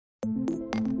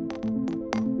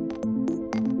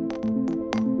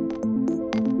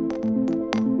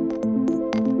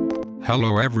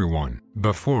Hello everyone.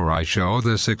 Before I show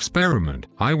this experiment,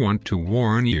 I want to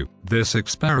warn you, this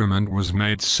experiment was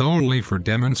made solely for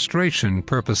demonstration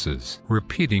purposes.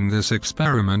 Repeating this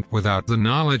experiment without the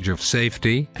knowledge of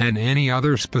safety and any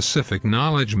other specific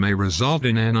knowledge may result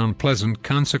in an unpleasant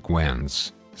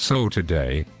consequence. So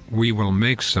today, we will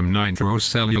make some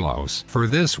nitrocellulose. For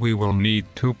this we will need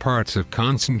 2 parts of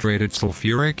concentrated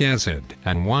sulfuric acid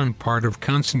and 1 part of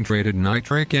concentrated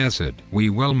nitric acid. We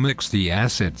will mix the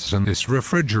acids in this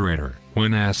refrigerator.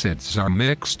 When acids are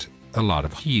mixed, a lot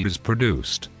of heat is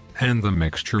produced, and the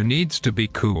mixture needs to be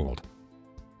cooled.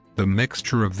 The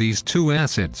mixture of these 2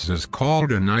 acids is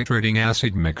called a nitrating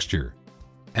acid mixture.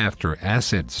 After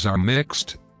acids are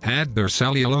mixed, add their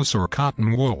cellulose or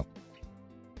cotton wool.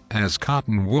 As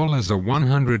cotton wool is a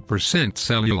 100%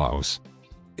 cellulose,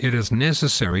 it is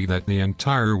necessary that the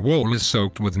entire wool is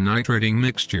soaked with nitrating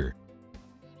mixture.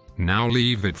 Now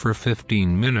leave it for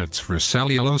 15 minutes for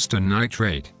cellulose to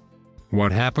nitrate.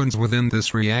 What happens within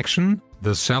this reaction?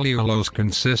 The cellulose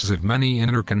consists of many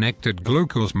interconnected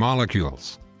glucose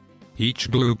molecules. Each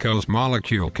glucose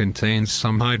molecule contains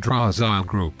some hydroxyl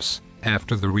groups.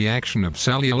 After the reaction of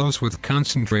cellulose with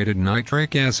concentrated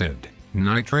nitric acid,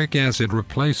 nitric acid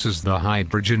replaces the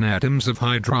hydrogen atoms of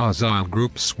hydroxyl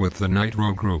groups with the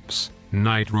nitro groups.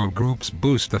 Nitro groups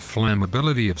boost the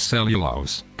flammability of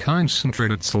cellulose.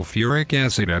 Concentrated sulfuric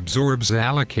acid absorbs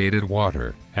allocated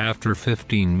water. After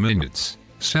 15 minutes,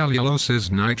 cellulose is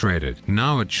nitrated.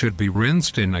 Now it should be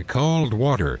rinsed in a cold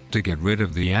water to get rid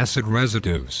of the acid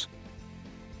residues.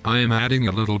 I am adding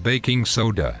a little baking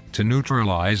soda to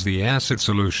neutralize the acid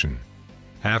solution.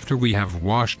 After we have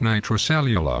washed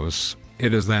nitrocellulose,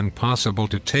 it is then possible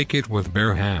to take it with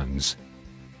bare hands.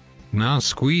 Now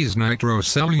squeeze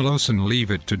nitrocellulose and leave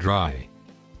it to dry.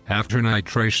 After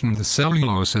nitration, the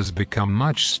cellulose has become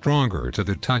much stronger to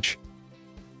the touch.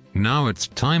 Now it's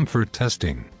time for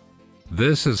testing.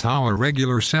 This is how a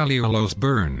regular cellulose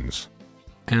burns.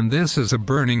 And this is a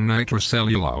burning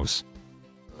nitrocellulose.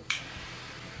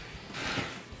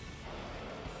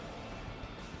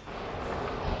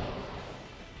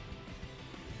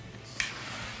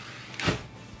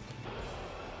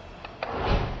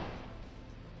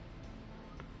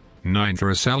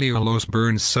 Nitrocellulose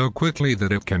burns so quickly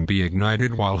that it can be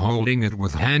ignited while holding it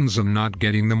with hands and not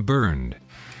getting them burned.